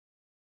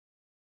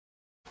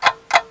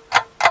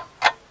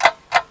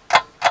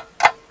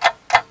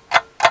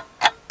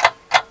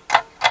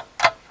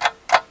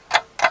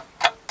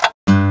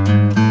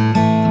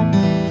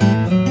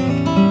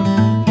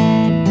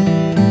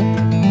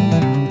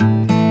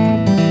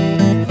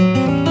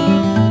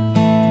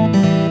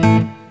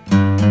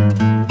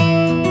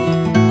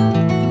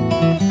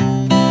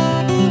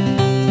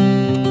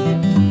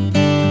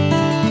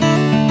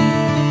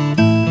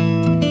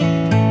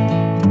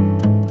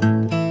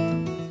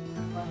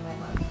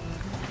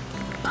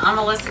I'm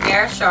Melissa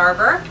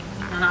Garris-Sharber,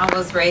 and I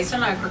was raised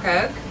in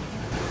Ocracoke.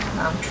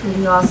 I'm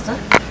Trudy Austin.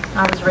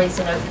 I was raised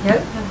in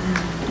Ocracoke.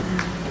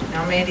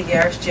 I'm Mandy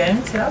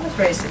Garris-Jones, and I was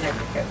raised in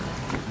Ocracoke.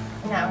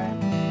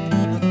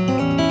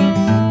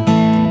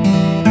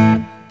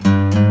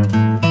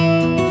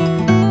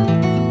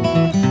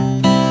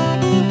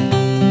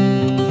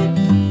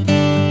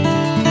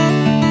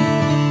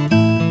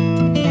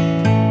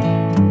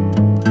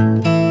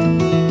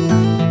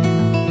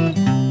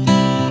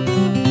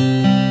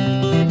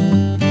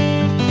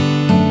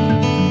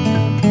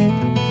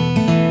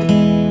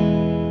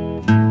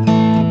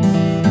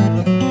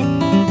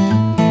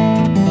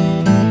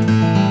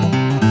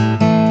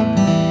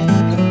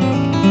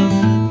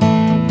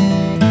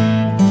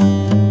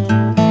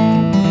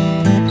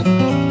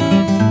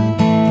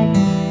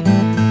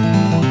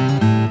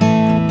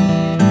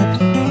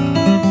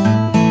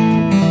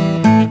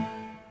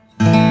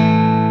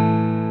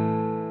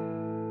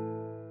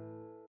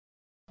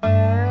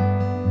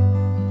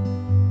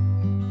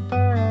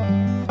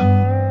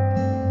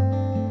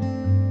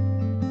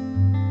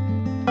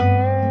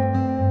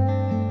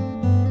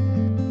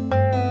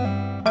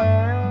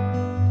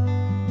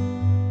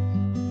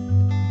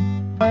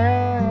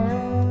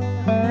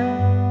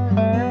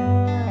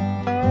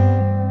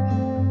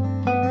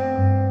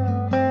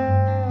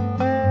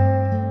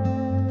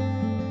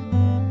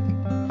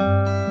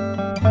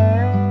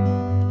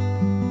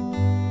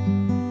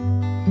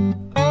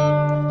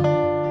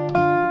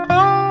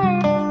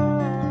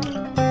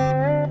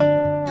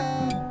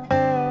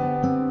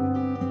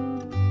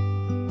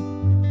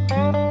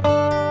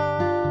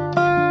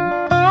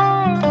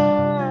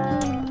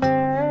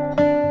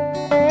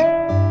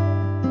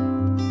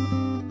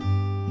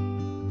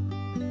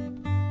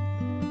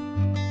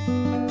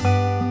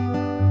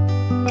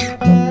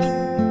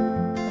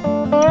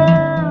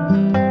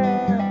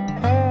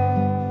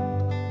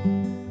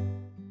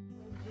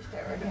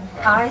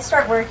 I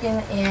started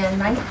working in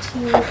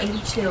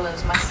 1982. It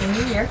was my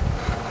senior year,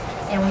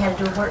 and we had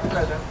to do a work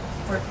program,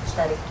 work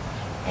study.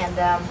 And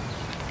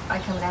I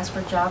come and ask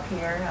for a job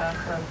here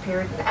for a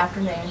period in the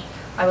afternoon.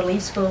 I would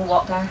leave school,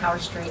 walk down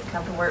Howard Street,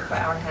 come to work for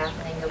an hour and a half,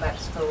 and then go back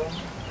to school.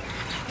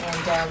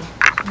 And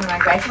when I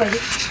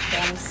graduated,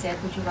 Danny said,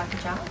 "Would you like a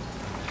job?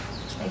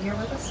 Stay here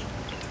with us?"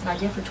 And I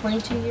did for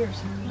 22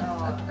 years.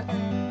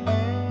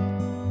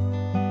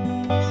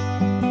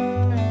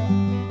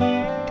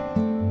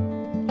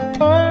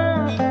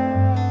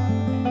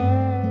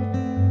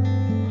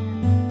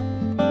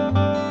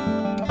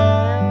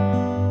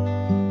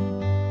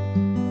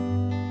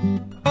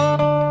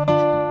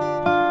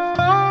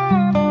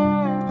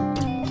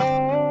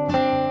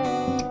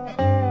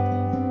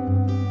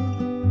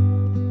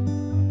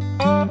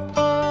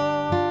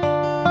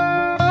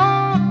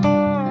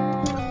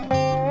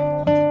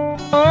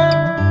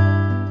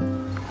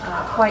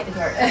 Quite the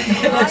character.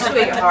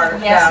 Sweetheart.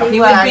 Yes, yeah, he he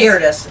was. would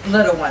beard us,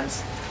 little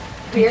ones.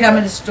 He'd Beard come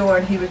in us? the store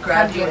and he would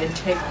grab you and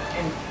take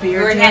and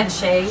beard you. And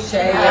shave.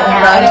 Shave Yeah.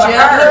 and rub you.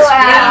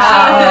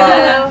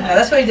 Wow. Now,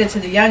 that's what he did to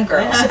the young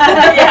girls.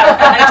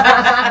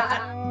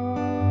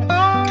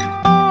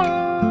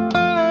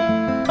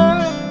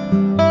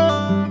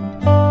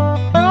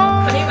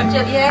 But he would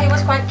just, yeah, he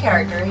was quite a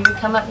character. He would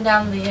come up and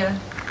down the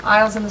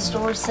aisles in the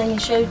stores singing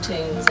show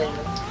tunes.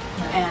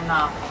 And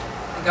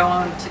go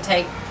on to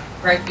take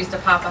groceries to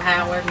Papa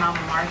Howard,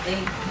 Mama Marthy,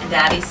 and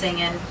Daddy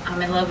singing,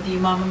 "I'm in love with you,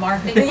 Mama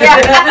Marthy." Yeah.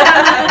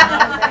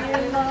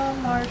 Mama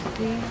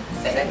Marthy,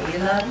 Say you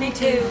love me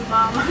too,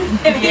 Mama.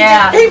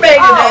 Yeah. He made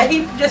it.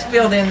 He just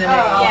filled in the name.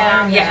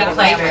 Yeah,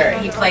 Yeah,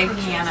 he played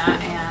piano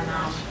and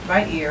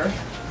by ear.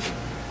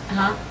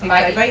 He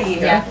by played by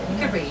ear. Yeah, he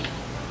could read.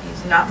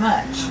 He's not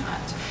much.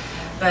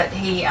 But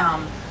he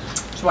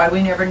That's why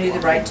we never knew the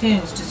right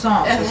tunes to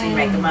songs, because he'd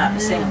make them up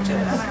and sing them to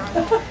us.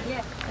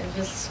 Yeah. And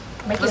just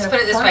make let's put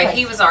it this way,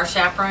 he was our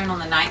chaperone on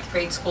the 9th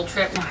grade school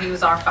trip. Now he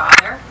was our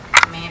father.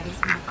 Mandy's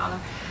my father.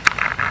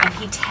 And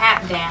he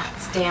tap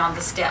danced down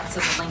the steps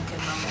of the Lincoln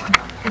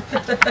Memorial.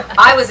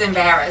 I was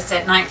embarrassed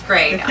at 9th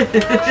grade.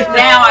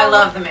 Now I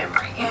love the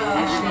memory.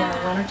 Actually in the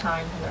winter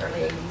time in the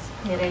early 80s,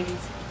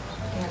 mid-80s.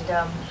 And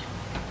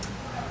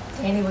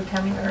Danny would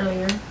come in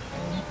earlier.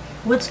 And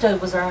wood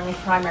stove was our only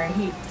primary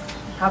heat.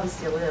 Probably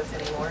still is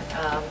anymore.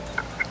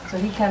 So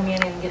he'd come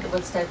in and get the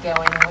wood stove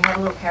going. And we had a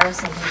little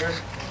kerosene heater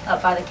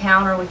up by the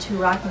counter with 2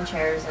 rocking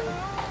chairs. And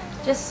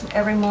just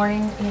every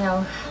morning, you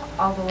know,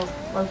 all the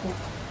local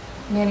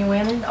men and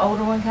women, the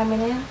older one coming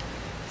in,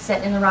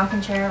 sitting in the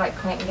rocking chair like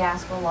Clinton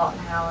Gaskell, Lawton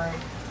Howard,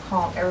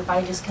 Honk,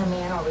 everybody just come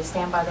in, or we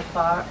stand by the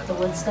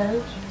wood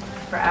stove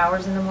for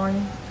hours in the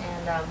morning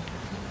and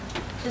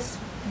just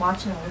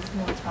watching and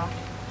listening and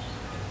talking.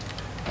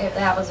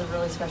 That was a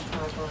really special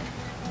time for me.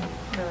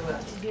 It really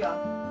was.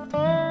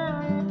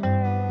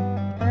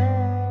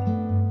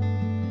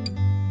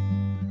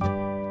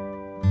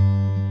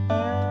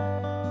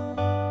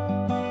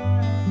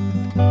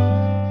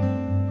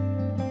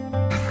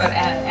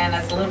 And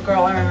as a little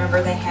girl, I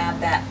remember they had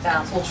that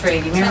tinsel tree.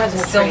 Do you remember the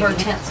silver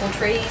tinsel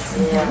trees?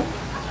 Yeah.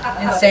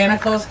 And Santa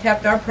Claus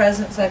kept our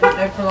presents. I didn't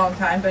know for a long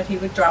time, but he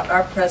would drop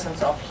our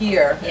presents off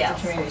here at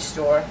the community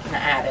store in the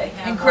attic.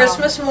 And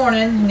Christmas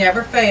morning,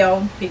 never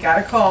failed, he got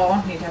a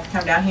call. He'd have to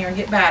come down here and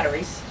get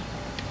batteries.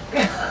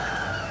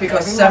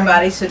 Because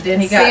somebody, so then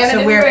he got Santa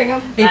so weird.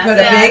 He put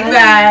a big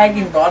bag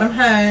and brought them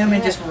home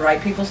and just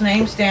write people's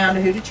names down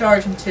to who to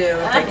charge them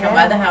to if they come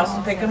by the house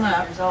to pick them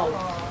up.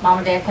 Mom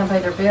and Dad come pay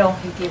their bill.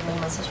 He'd give me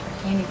my sister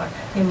a candy bar.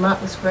 And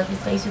Mutt would scrub his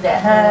face with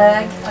that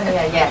hug. Oh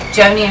yeah.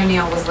 Joni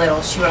O'Neill was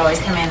little. She would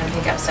always come in and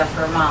pick up stuff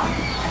for her mom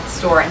at the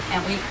store.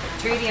 And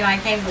Trudy and I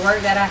came to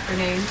work that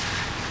afternoon,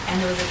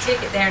 and there was a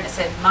ticket there and it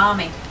said,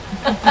 "Mommy."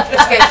 She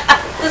goes,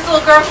 "This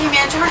little girl came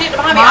in, turned it to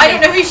Mommy. I don't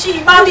know who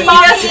Mommy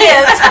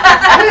is."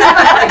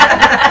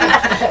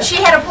 She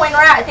had a pointer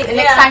out. I think the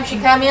next time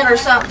she come in or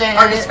something.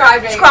 Or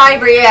described her.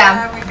 Describe her,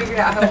 yeah. We figured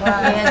out who it was.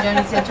 Yeah,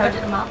 Joni said, "Charge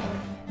it to Mommy."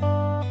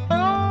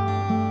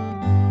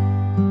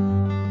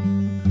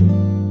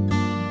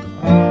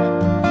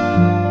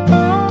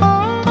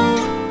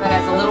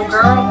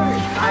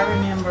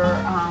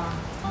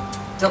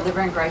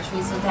 Delivering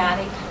groceries with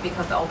Daddy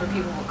because the older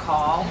people would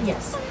call.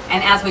 Yes.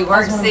 And as we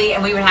worked,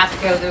 and we would have to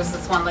go, there was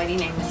this one lady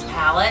named Miss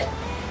Pallet,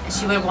 and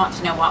she would want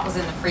to know what was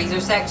in the freezer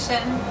section.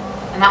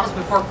 And that was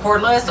before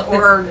cordless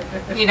or,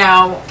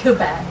 Go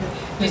back.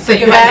 So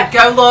you had to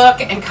go look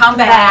and come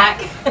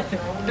back.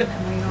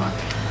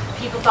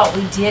 People thought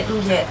we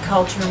didn't get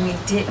culture and we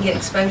didn't get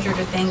exposure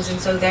to things, and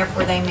so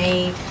therefore they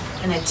made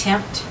an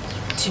attempt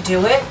to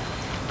do it.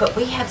 But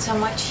we had so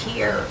much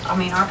here. I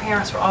mean, our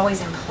parents were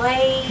always in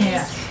plays.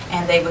 Yes.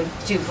 And they would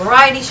do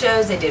variety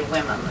shows. They did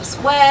womenless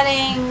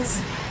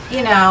weddings.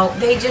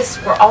 They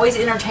just were always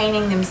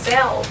entertaining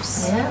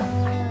themselves. Yeah.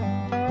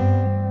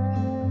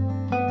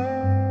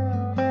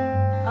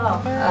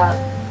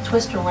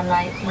 Twister one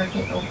night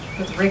working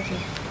with Ricky.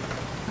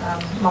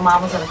 My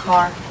mom was in a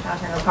car out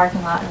here in the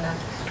parking lot, and a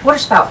water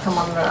spout come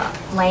on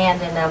the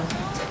land, and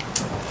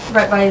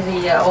right by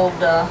the old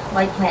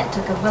light plant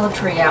took a willow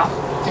tree out,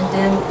 and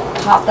then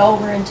hopped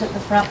over and took the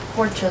front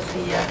porch of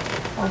the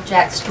old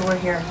Jack's store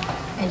here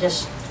and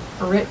just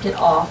ripped it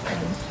off. And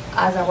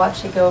as I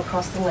watched it go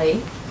across the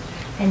lake,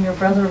 and your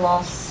brother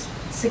lost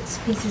 6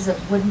 pieces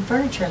of wooden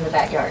furniture in the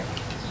backyard.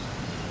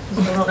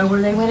 I don't know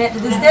where they went at to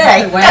this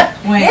day.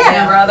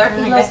 Yeah, brother.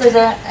 He lost those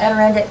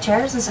Adirondack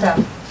chairs and stuff.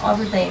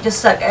 Everything. It just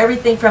sucked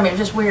everything from it. It was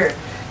just weird.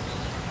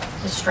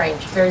 Just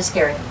strange. Very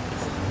scary.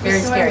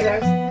 Very scary.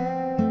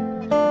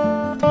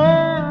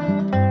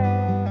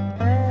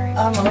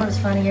 Oh, my Lord, it's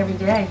funny every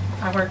day.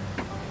 I worked,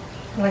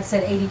 like I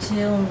said, 82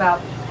 and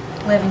about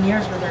 11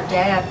 years with her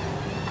dad.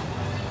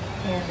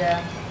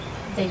 And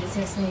David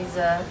Simpson's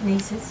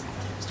nieces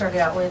started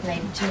out with in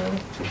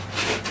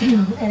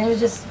 82. And it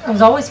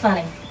was always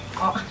funny.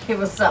 It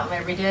was something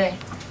every day.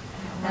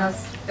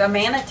 The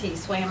manatee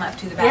swam up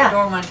to the back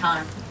door one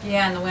time.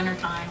 Yeah, in the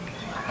wintertime.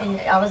 And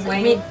I was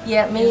me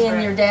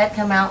and your dad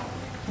come out,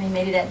 and he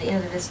made it at the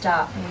end of this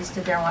dock, and we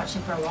stood there and watched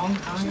him for a long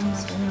time,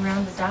 swimming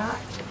around the dock.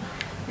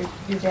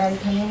 Your daddy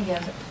come in and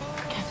goes,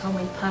 "They call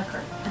me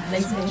Pucker."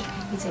 He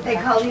said, They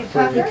called you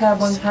Pucker? He called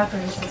one Pucker.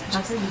 He says,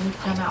 "Pucker, you need to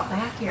come out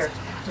back here.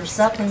 There's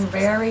something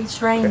very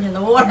strange in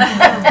the water." I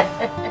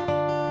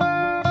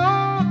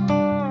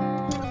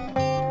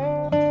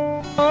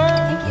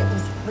think it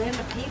was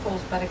Linda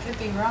Peoples, but I could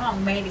be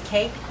wrong, made a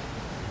cake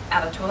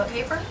out of toilet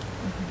paper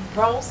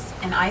rolls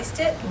and iced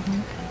it.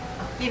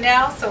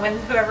 So when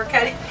whoever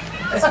cut it,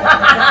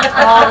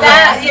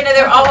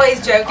 they're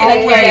always joking.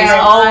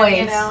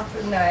 Always.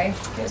 Nice.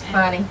 It's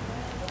funny.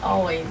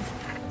 Always.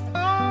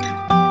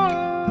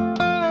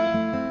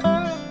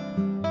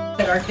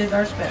 Our kids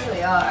are special.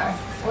 They are.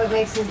 What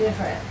makes them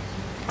different?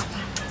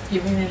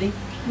 Community.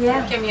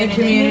 Yeah.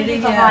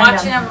 Community.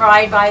 Watching them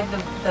ride by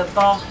the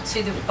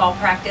ball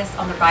practice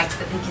on their bikes,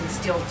 that they can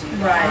still do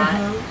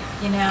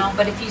that.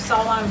 But if you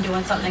saw one of them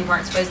doing something they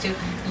weren't supposed to,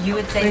 you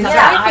would say something.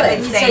 I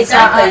would say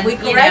something. We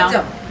correct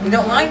them. We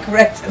don't like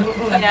correcting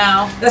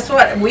them. That's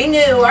what we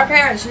knew. Our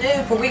parents knew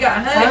before we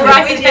got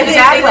home.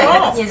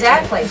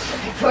 Exactly.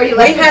 Before you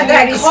We had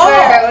that call.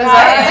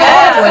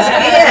 That was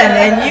in,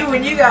 and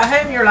when you got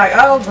home, you're like,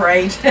 "Oh,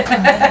 great."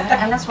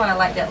 And that's why I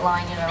like that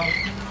line,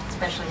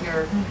 especially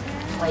here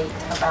late,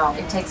 about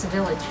it takes a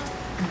village.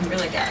 It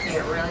really does.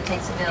 It really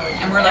takes a village.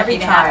 And we're lucky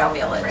to have a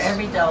village. For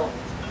every adult,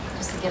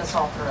 just to get us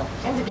all through.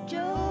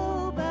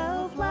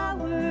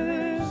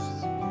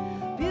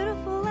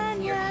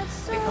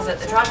 Because at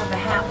the drop of a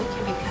hat, we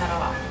can be cut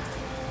off.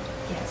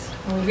 Yes.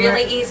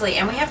 Really easily,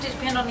 and we have to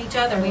depend on each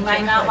other. We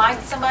might not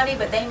like somebody,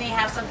 but they may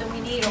have something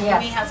we need, or we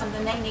may have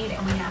something they need,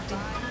 and we have to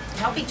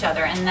help each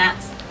other. And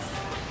that's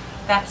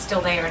still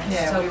there, and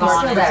it's so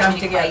gone in so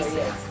many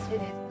places.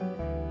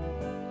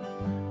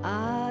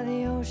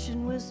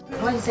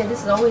 Like you say,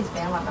 this has always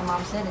been, like my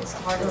mom said, it's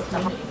the heart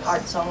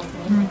and soul of the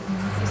community.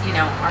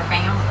 Our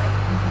family.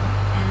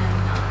 And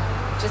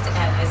just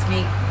as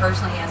me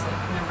personally, as a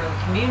member of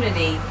the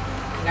community,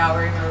 I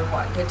remember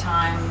what good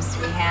times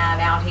we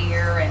had out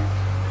here, and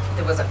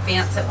there was a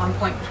fence at one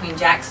point between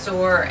Jack's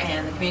store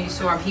and the community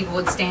store, and people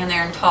would stand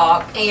there and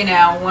talk. You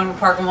know, one would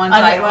park on one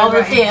side, know, one over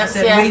the right. fence.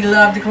 Said, Yeah. we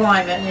love to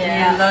climb it.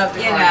 Yeah. We love to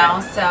You climb know,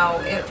 it.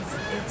 so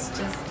it's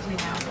just, you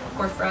know, of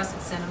course for us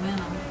it's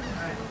sentimental,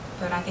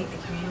 but I think the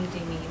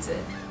community needs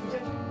it.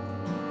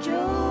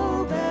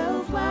 Joe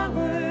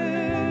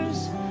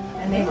Bellflowers.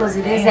 And they Because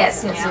were it is that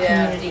sense of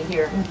Yeah. community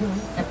here,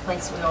 a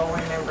place we all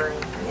remember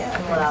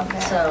and love.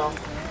 So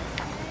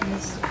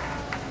it's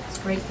a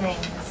great thing.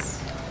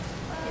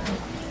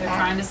 They're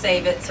trying to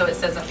save it so it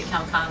doesn't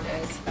become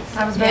condos.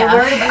 I was very Yeah.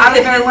 worried. I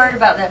was very worried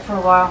about that for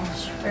a while. I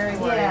was very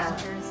worried. Yeah.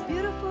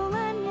 Beautiful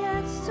and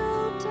yet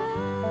so tough.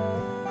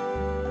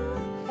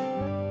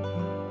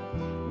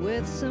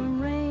 With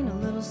some rain, a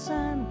little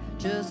sun,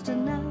 just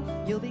enough,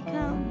 you'll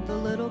become the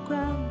little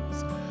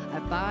crumbs I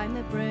find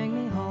that bring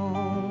me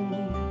home.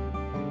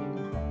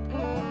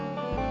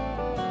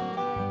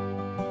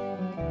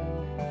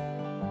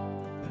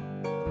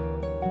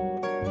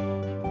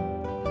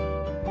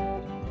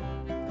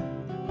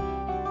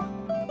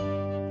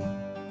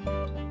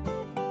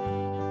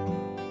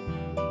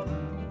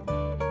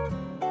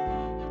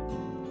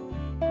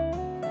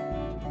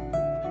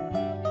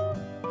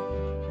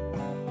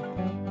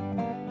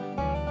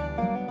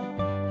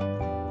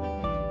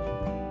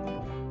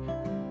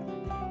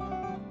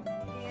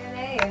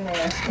 DNA in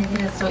there.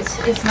 It is. So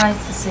it's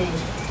nice to see,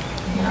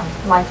 you know,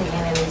 life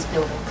again in these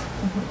buildings.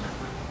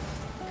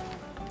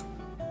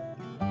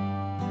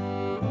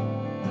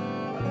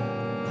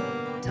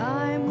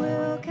 Time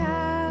will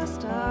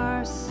cast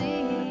our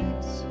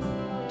seeds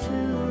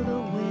to the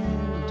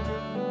wind,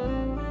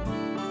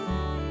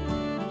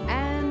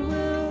 and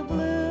we'll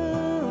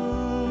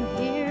bloom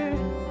here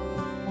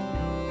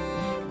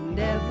and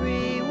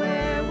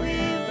everywhere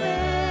we've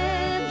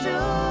been.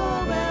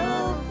 Joe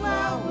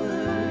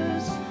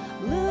Bellflowers,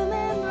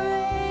 blooming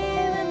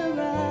brave in the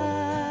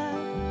rut.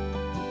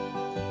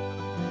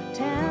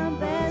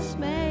 Tempest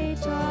may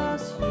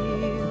toss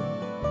you,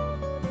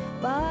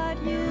 but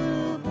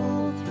you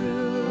pull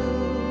through.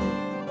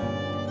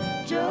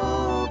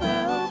 Joe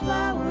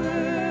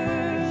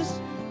Bellflowers,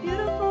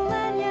 beautiful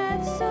and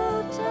yet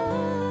so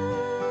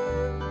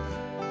tough.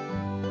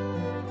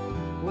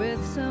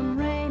 With some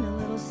rain, a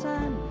little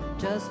sun,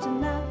 just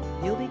enough,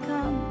 you'll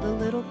become the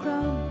little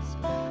crumbs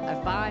I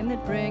find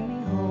that bring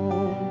me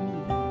home.